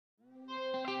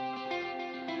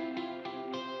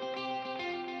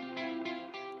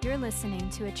You're listening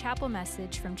to a chapel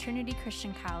message from Trinity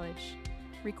Christian College,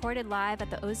 recorded live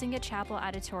at the Ozinga Chapel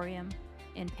Auditorium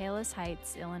in Palos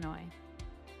Heights, Illinois.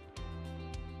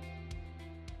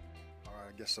 All right,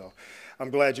 I guess so.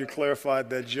 I'm glad you clarified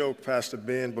that joke, Pastor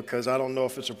Ben, because I don't know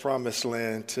if it's a promised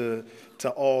land to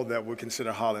all that would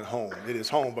consider Holland home. It is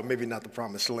home, but maybe not the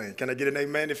promised land. Can I get an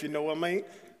amen if you know what I mean?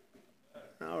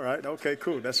 All right. Okay.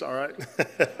 Cool. That's all right.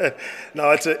 No,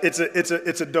 it's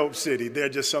a dope city. There are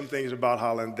just some things about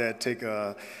Holland that take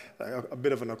a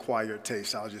bit of an acquired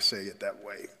taste. I'll just say it that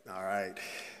way. All right.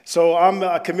 So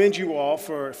I commend you all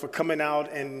for coming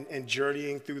out and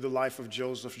journeying through the life of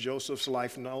Joseph. Joseph's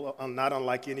life, not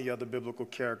unlike any other biblical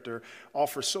character,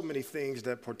 offers so many things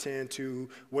that pertain to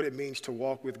what it means to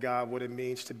walk with God, what it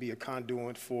means to be a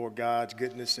conduit for God's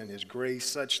goodness and his grace,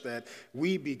 such that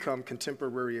we become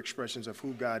contemporary expressions of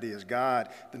who God is. God,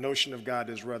 the notion of God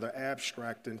is rather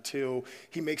abstract until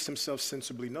he makes himself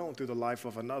sensibly known through the life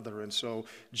of another. And so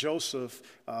Joseph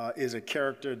is a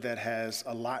character that has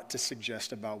a lot to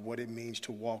suggest about what it means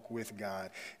to walk with God.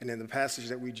 And in the passage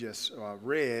that we just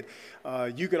read,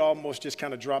 you could almost just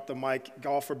kind of drop the mic,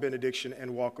 offer benediction,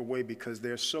 and walk away, because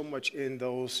there's so much in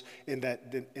those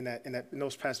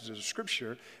passages of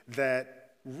Scripture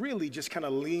that really just kind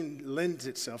of lends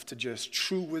itself to just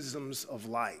truisms of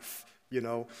life. You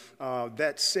know,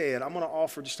 that said, I'm going to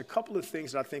offer just a couple of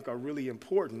things that I think are really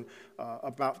important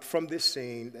from this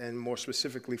scene, and more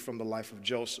specifically from the life of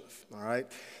Joseph. All right.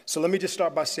 So let me just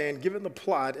start by saying, given the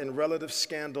plot and relative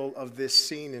scandal of this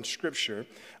scene in Scripture,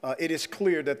 it is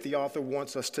clear that the author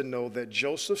wants us to know that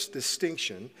Joseph's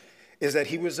distinction is that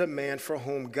he was a man for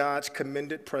whom God's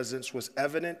commended presence was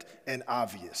evident and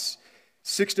obvious.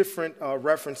 6 different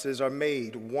references are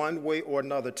made one way or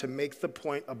another to make the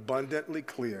point abundantly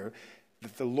clear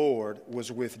that the Lord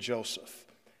was with Joseph.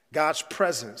 God's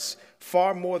presence,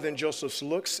 far more than Joseph's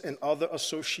looks and other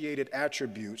associated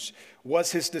attributes,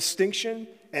 was his distinction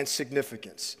and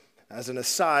significance. As an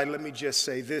aside, let me just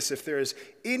say this: if there is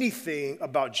anything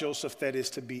about Joseph that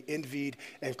is to be envied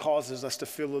and causes us to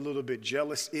feel a little bit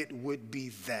jealous, it would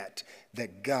be that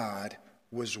God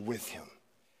was with him.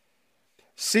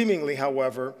 Seemingly,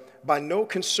 however, by no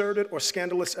concerted or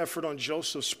scandalous effort on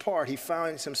Joseph's part, he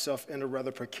finds himself in a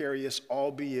rather precarious,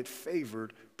 albeit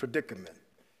favored, predicament.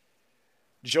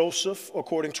 Joseph,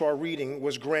 according to our reading,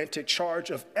 was granted charge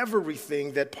of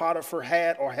everything that Potiphar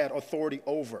had or had authority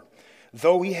over.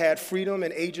 Though he had freedom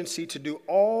and agency to do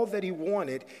all that he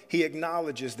wanted, he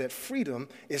acknowledges that freedom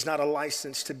is not a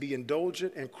license to be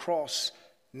indulgent and cross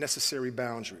necessary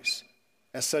boundaries.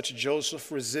 As such,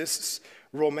 Joseph resists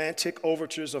romantic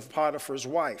overtures of Potiphar's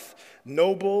wife.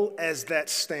 Noble as that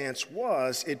stance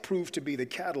was, it proved to be the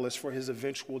catalyst for his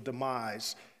eventual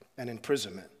demise and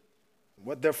imprisonment.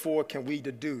 What, therefore, can we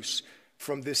deduce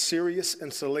from this serious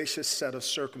and salacious set of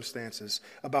circumstances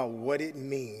about what it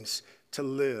means to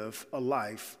live a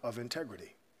life of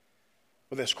integrity?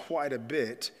 Well, there's quite a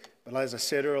bit, but as I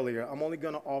said earlier, I'm only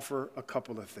going to offer a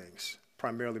couple of things,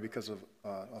 primarily because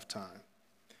of time.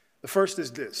 The first is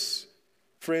this: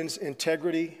 friends,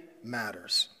 integrity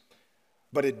matters,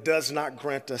 but it does not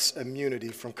grant us immunity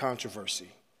from controversy.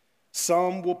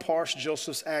 Some will parse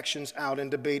Joseph's actions out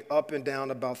and debate up and down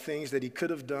about things that he could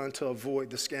have done to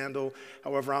avoid the scandal.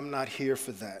 However, I'm not here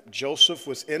for that. Joseph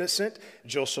was innocent.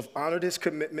 Joseph honored his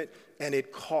commitment, and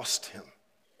it cost him.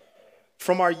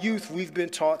 From our youth, we've been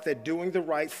taught that doing the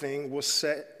right thing will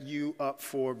set you up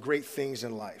for great things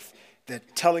in life,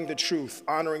 that telling the truth,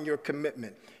 honoring your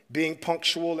commitment, being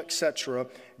punctual, etc.,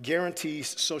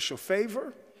 guarantees social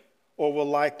favor or will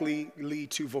likely lead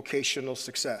to vocational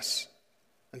success,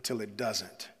 until it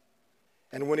doesn't.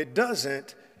 And when it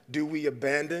doesn't, do we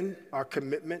abandon our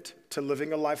commitment to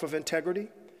living a life of integrity?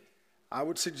 I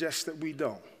would suggest that we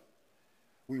don't.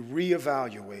 We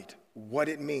reevaluate what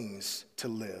it means to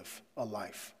live a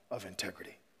life of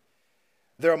integrity.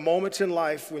 There are moments in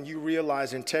life when you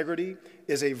realize integrity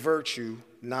is a virtue,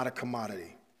 not a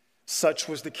commodity. Such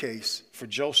was the case for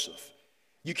Joseph.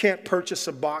 You can't purchase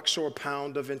a box or a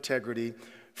pound of integrity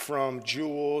from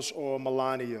Jewel's or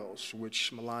Melanios,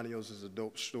 which Melanios is a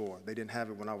dope store. They didn't have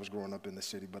it when I was growing up in the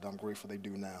city, but I'm grateful they do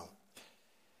now.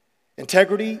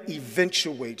 Integrity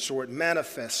eventuates, or it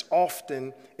manifests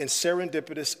often in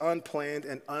serendipitous, unplanned,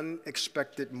 and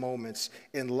unexpected moments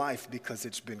in life because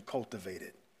it's been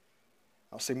cultivated.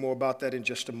 I'll say more about that in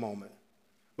just a moment.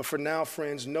 But for now,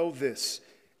 friends, know this: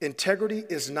 integrity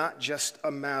is not just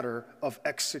a matter of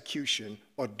execution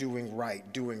or doing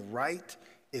right. Doing right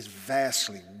is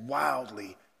vastly,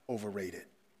 wildly overrated.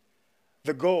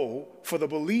 The goal for the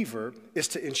believer is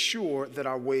to ensure that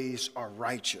our ways are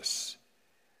righteous.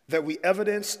 that we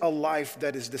evidence a life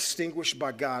that is distinguished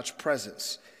by God's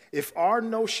presence. If our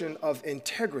notion of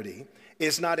integrity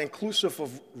is not inclusive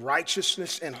of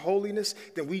righteousness and holiness,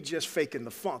 then we just faking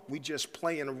the funk. We just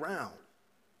playing around.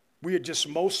 We are just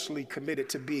mostly committed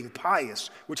to being pious,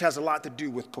 which has a lot to do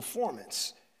with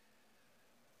performance.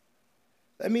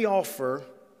 Let me offer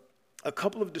a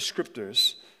couple of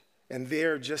descriptors, and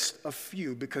they're just a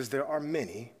few because there are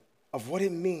many, of what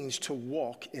it means to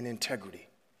walk in integrity.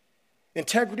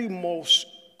 Integrity most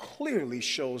clearly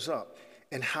shows up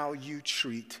in how you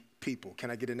treat people.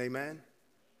 Can I get an amen?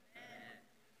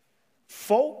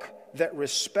 Folk that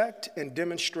respect and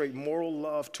demonstrate moral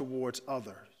love towards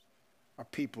others are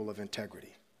people of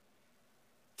integrity.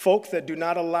 Folk that do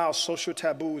not allow social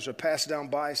taboos or pass down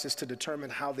biases to determine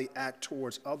how they act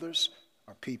towards others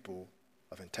are people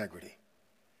of integrity.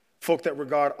 Folk that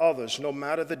regard others, no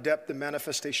matter the depth and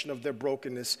manifestation of their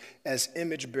brokenness, as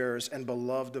image bearers and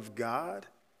beloved of God,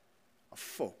 are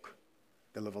folk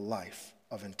that live a life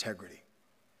of integrity.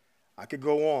 I could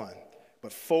go on,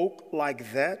 but folk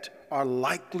like that are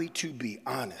likely to be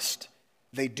honest.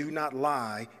 They do not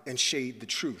lie and shade the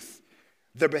truth.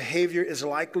 Their behavior is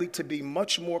likely to be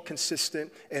much more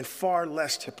consistent and far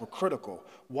less hypocritical.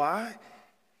 Why?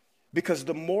 Because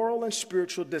the moral and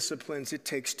spiritual disciplines it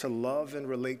takes to love and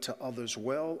relate to others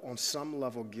well on some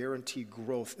level guarantee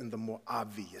growth in the more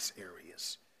obvious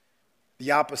areas.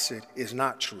 The opposite is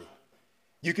not true.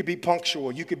 You could be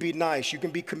punctual, you could be nice, you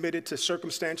can be committed to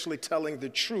circumstantially telling the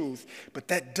truth, but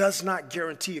that does not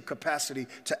guarantee a capacity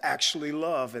to actually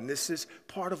love. And this is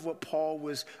part of what Paul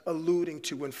was alluding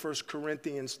to in 1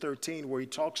 Corinthians 13, where he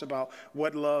talks about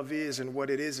what love is and what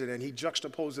it isn't. And he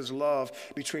juxtaposes love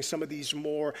between some of these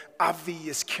more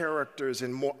obvious characters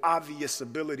and more obvious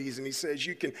abilities. And he says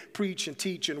you can preach and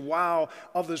teach and wow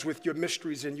others with your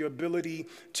mysteries and your ability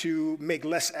to make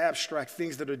less abstract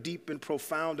things that are deep and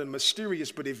profound and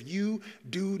mysterious. But if you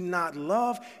do not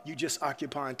love, you just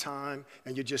occupying time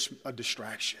and you're just a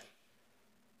distraction.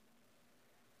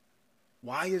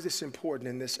 Why is this important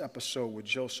in this episode with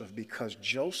Joseph? Because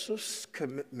Joseph's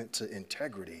commitment to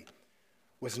integrity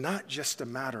was not just a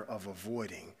matter of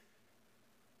avoiding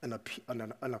an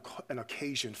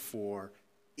occasion for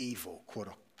evil,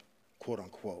 quote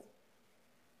unquote.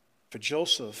 For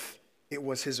Joseph, it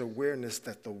was his awareness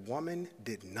that the woman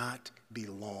did not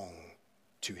belong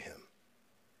to him.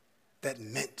 That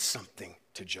meant something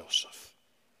to Joseph.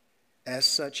 As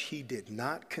such, he did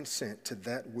not consent to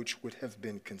that which would have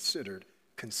been considered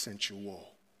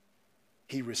consensual.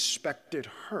 He respected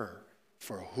her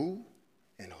for who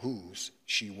and whose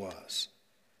she was.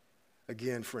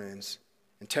 Again, friends,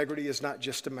 integrity is not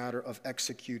just a matter of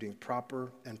executing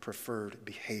proper and preferred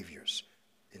behaviors.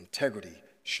 Integrity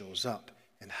shows up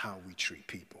in how we treat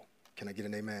people. Can I get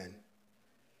an amen?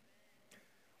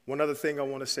 One other thing I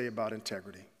want to say about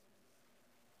integrity.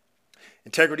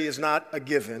 Integrity is not a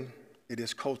given, it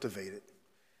is cultivated.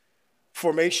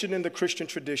 Formation in the Christian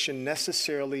tradition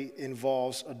necessarily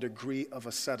involves a degree of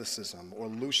asceticism, or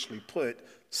loosely put,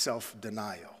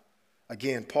 self-denial.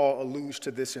 Again, Paul alludes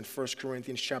to this in 1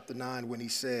 Corinthians chapter 9 when he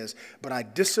says, "But I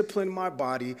discipline my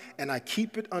body and I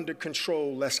keep it under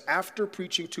control, lest after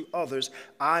preaching to others,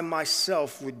 I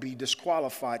myself would be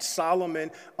disqualified." Solomon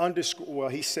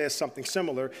he says something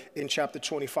similar in chapter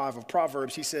 25 of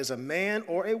Proverbs. He says, "A man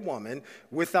or a woman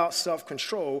without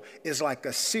self-control is like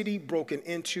a city broken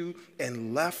into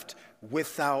and left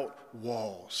without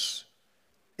walls."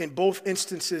 In both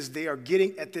instances, they are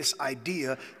getting at this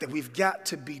idea that we've got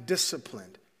to be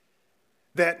disciplined,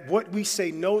 that what we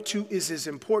say no to is as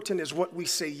important as what we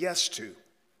say yes to,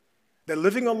 that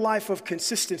living a life of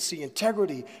consistency,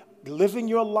 integrity, living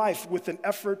your life with an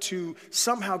effort to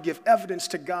somehow give evidence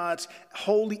to God's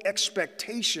holy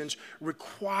expectations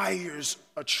requires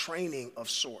a training of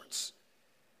sorts.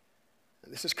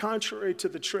 And this is contrary to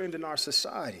the trend in our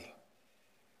society,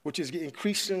 which is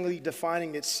increasingly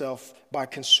defining itself by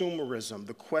consumerism,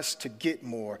 the quest to get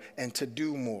more and to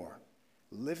do more.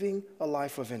 Living a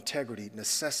life of integrity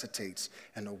necessitates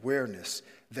an awareness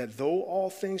that though all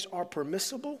things are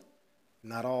permissible,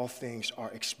 not all things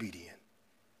are expedient.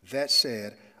 That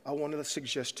said, I want to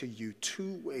suggest to you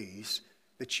 2 ways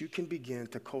that you can begin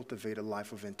to cultivate a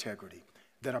life of integrity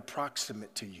that are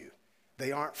proximate to you.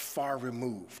 They aren't far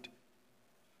removed.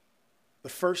 The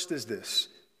first is this: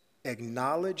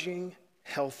 acknowledging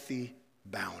healthy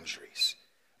boundaries.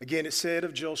 Again, it said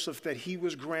of Joseph that he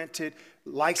was granted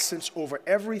license over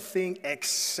everything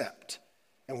except.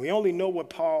 And we only know what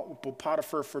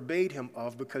Potiphar forbade him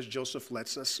of because Joseph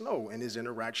lets us know in his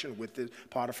interaction with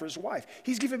Potiphar's wife.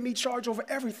 He's given me charge over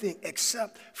everything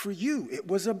except for you. It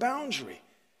was a boundary.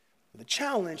 The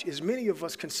challenge is many of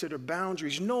us consider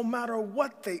boundaries, no matter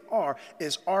what they are,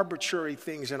 as arbitrary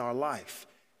things in our life.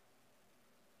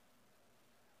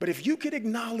 But if you could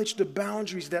acknowledge the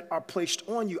boundaries that are placed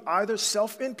on you, either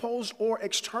self-imposed or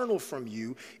external from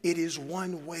you, it is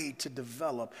one way to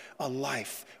develop a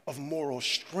life of moral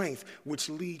strength, which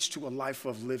leads to a life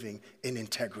of living in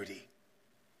integrity.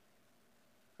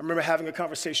 I remember having a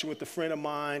conversation with a friend of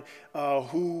mine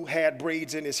who had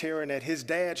braids in his hair, and at his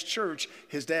dad's church,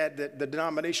 the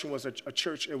denomination was a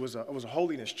church, it was a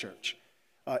holiness church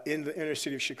in the inner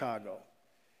city of Chicago.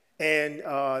 And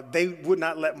they would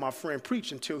not let my friend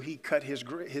preach until he cut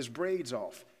his braids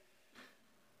off.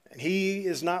 And he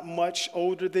is not much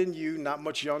older than you, not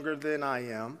much younger than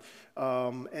I am.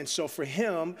 And so for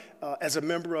him, as a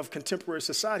member of contemporary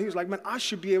society, he was like, man, I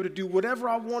should be able to do whatever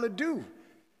I want to do.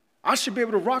 I should be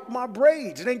able to rock my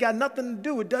braids. It ain't got nothing to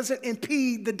do. It doesn't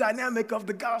impede the dynamic of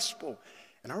the gospel.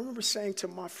 And I remember saying to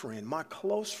my friend, my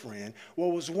close friend,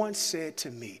 what was once said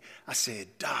to me. I said,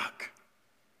 Doc,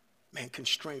 man,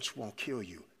 constraints won't kill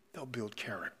you. They'll build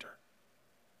character.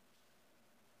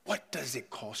 What does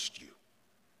it cost you?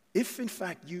 If, in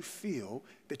fact, you feel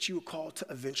that you are called to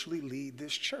eventually lead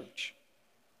this church.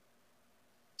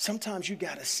 Sometimes you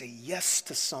got to say yes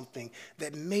to something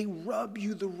that may rub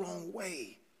you the wrong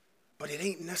way, but it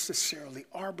ain't necessarily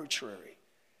arbitrary.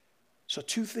 So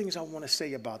 2 things I want to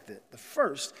say about that. The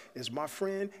first is my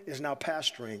friend is now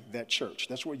pastoring that church.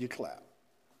 That's where you clap.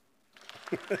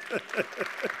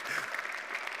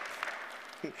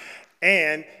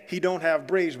 And he don't have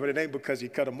braids, but it ain't because he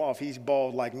cut them off. He's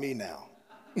bald like me now.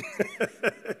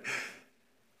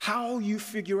 How you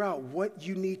figure out what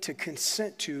you need to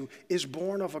consent to is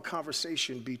born of a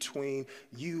conversation between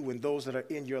you and those that are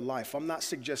in your life. I'm not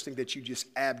suggesting that you just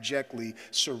abjectly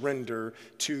surrender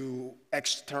to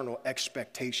external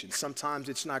expectations. Sometimes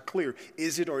it's not clear.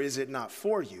 Is it or is it not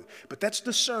for you? But that's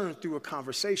discerned through a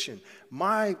conversation.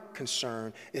 My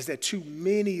concern is that too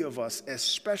many of us,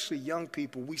 especially young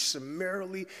people, we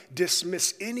summarily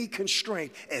dismiss any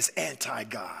constraint as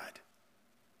anti-God,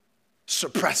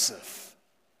 suppressive,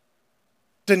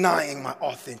 denying my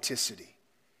authenticity.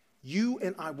 You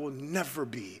and I will never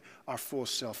be our full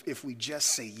self if we just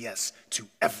say yes to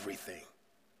everything.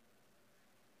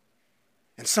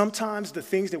 And sometimes the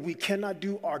things that we cannot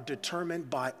do are determined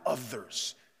by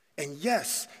others. And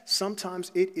yes,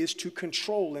 sometimes it is to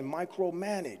control and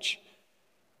micromanage.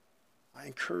 I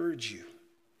encourage you,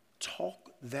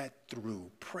 talk that through,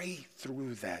 pray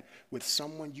through that with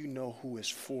someone you know who is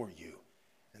for you.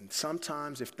 And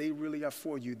sometimes if they really are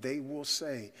for you, they will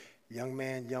say, young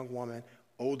man, young woman,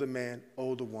 older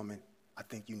woman, I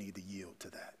think you need to yield to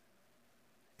that.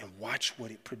 And watch what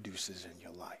it produces in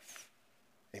your life.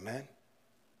 Amen?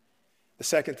 The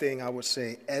second thing I would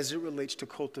say as it relates to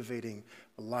cultivating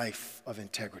a life of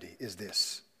integrity is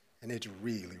this, and it's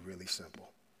really, really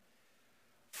simple.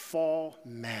 Fall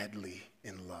madly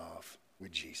in love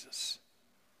with Jesus.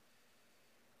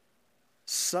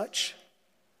 Such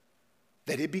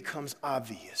that it becomes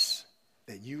obvious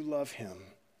that you love him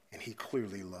and he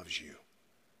clearly loves you.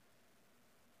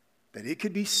 That it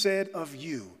could be said of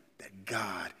you that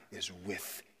God is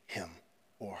with him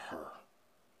or her.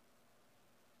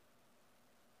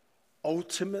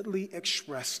 Ultimately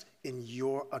expressed in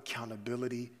your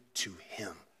accountability to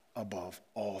him above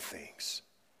all things.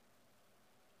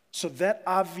 So that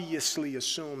obviously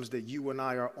assumes that you and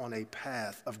I are on a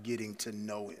path of getting to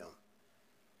know him.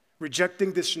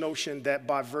 Rejecting this notion that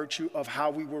by virtue of how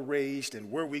we were raised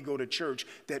and where we go to church,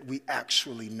 that we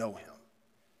actually know him.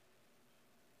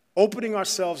 Opening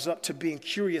ourselves up to being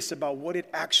curious about what it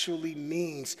actually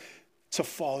means to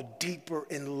fall deeper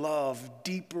in love,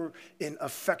 deeper in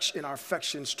affection, in our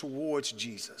affections towards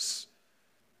Jesus.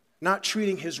 Not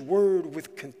treating his word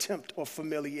with contempt or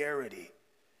familiarity.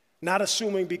 Not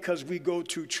assuming because we go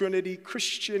to Trinity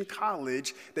Christian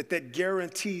College that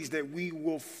guarantees that we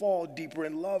will fall deeper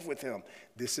in love with him.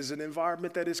 This is an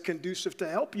environment that is conducive to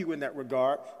help you in that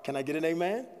regard. Can I get an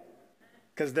amen?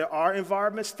 Because there are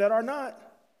environments that are not.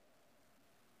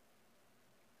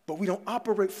 But we don't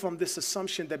operate from this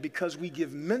assumption that because we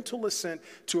give mental assent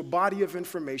to a body of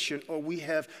information or we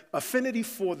have affinity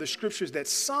for the scriptures that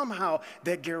somehow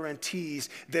that guarantees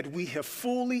that we have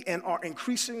fully and are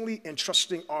increasingly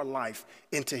entrusting our life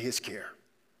into his care.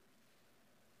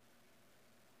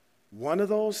 One of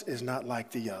those is not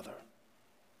like the other.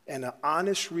 And an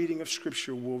honest reading of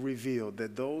scripture will reveal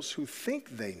that those who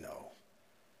think they know,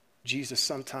 Jesus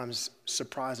sometimes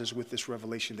surprises with this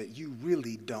revelation that you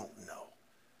really don't know.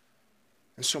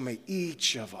 And so may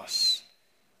each of us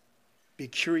Be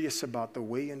curious about the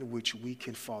way in which we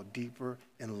can fall deeper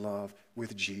in love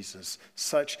with Jesus,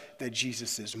 such that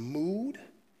Jesus' mood,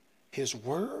 his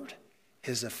word,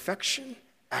 his affection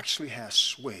actually has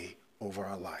sway over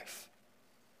our life.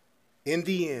 In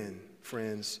the end,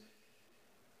 friends,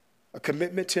 a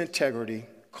commitment to integrity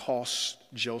cost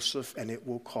Joseph, and it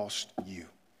will cost you.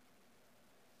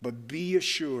 But be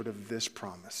assured of this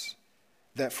promise,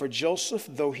 that for Joseph,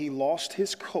 though he lost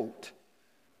his coat,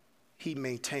 he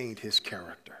maintained his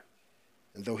character.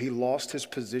 And though he lost his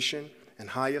position and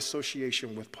high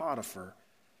association with Potiphar,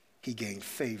 he gained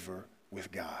favor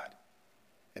with God.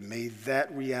 And may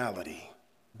that reality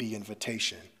be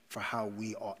invitation for how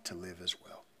we ought to live as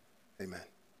well. Amen.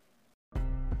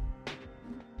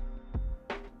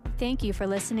 Thank you for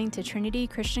listening to Trinity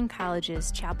Christian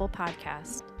College's Chapel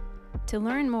Podcast. To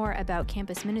learn more about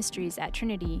campus ministries at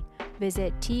Trinity,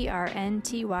 visit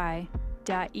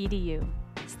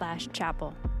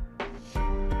trnty.edu/chapel.